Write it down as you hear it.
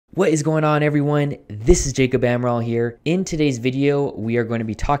What is going on, everyone? This is Jacob Amaral here. In today's video, we are going to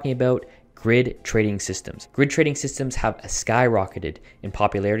be talking about grid trading systems. Grid trading systems have skyrocketed in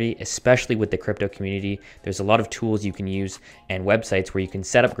popularity, especially with the crypto community. There's a lot of tools you can use and websites where you can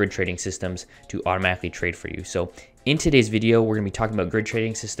set up grid trading systems to automatically trade for you. So in today's video, we're going to be talking about grid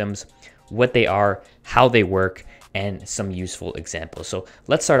trading systems, what they are, how they work, and some useful examples. So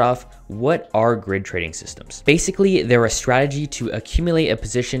let's start off. What are grid trading systems? Basically, they're a strategy to accumulate a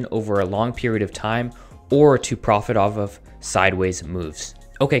position over a long period of time or to profit off of sideways moves.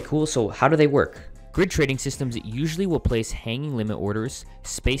 Okay, cool. So how do they work? Grid trading systems usually will place hanging limit orders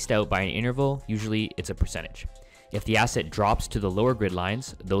spaced out by an interval. Usually it's a percentage. If the asset drops to the lower grid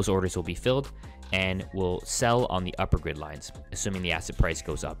lines, those orders will be filled and will sell on the upper grid lines, assuming the asset price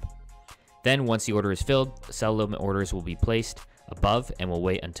goes up. Then once the order is filled, sell limit orders will be placed above and will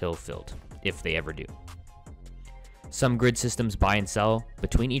wait until filled, if they ever do. Some grid systems buy and sell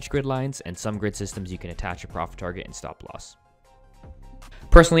between each grid lines, and some grid systems you can attach a profit target and stop loss.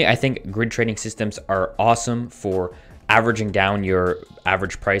 Personally, I think grid trading systems are awesome for averaging down your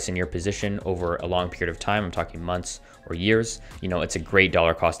average price in your position over a long period of time. I'm talking months or years. You know, it's a great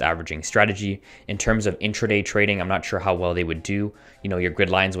dollar cost averaging strategy. In terms of intraday trading, I'm not sure how well they would do. You know, your grid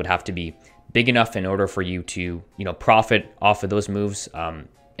lines would have to be big enough in order for you to, profit off of those moves,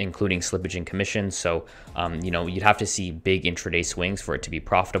 including slippage and commissions. So, you'd have to see big intraday swings for it to be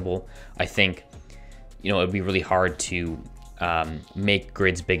profitable. I think, it'd be really hard to make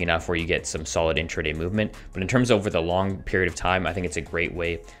grids big enough where you get some solid intraday movement. But in terms of over the long period of time, I think it's a great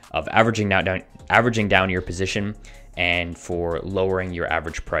way of averaging down your position and for lowering your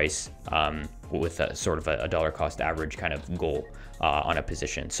average price with a sort of a dollar cost average kind of goal on a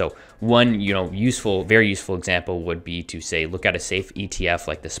position. So one, very useful example would be to say, look at a safe ETF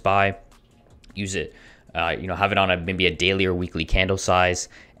like the SPY, use it, have it on maybe a daily or weekly candle size,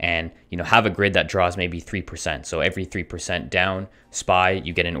 and have a grid that draws maybe 3%. So every 3% down SPY,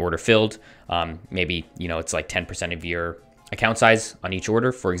 you get an order filled. Maybe it's like 10% of your account size on each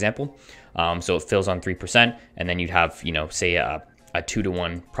order, for example. So it fills on 3%, and then you'd have say a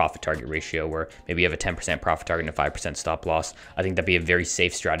 2-to-1 profit target ratio where maybe you have a 10% profit target and a 5% stop loss. I think that'd be a very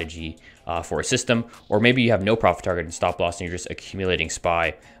safe strategy for a system. Or maybe you have no profit target and stop loss and you're just accumulating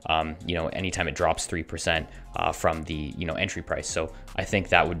SPY, anytime it drops 3% from the, entry price. So I think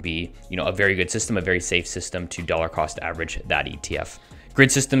that would be, a very good system, a very safe system to dollar cost average that ETF. Grid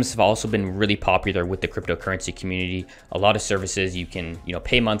systems have also been really popular with the cryptocurrency community. A lot of services you can,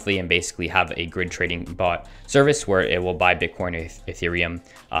 pay monthly and basically have a grid trading bot service where it will buy Bitcoin or Ethereum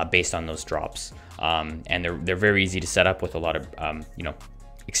based on those drops. And they're very easy to set up with a lot of,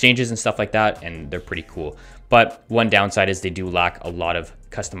 exchanges and stuff like that, and they're pretty cool. But one downside is they do lack a lot of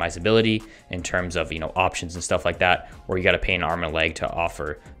customizability in terms of, options and stuff like that, or you got to pay an arm and a leg to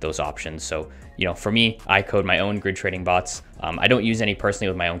offer those options. So, for me, I code my own grid trading bots. I don't use any personally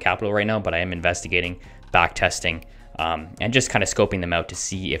with my own capital right now, but I am investigating, back testing, and just kind of scoping them out to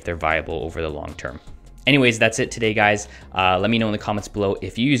see if they're viable over the long term. Anyways, that's it today, guys. Let me know in the comments below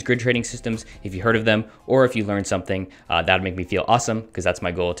if you use grid trading systems, if you heard of them, or if you learned something. That'd make me feel awesome, because that's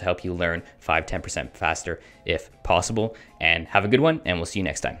my goal, to help you learn 5-10% faster if possible. And have a good one, and we'll see you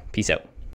next time. Peace out.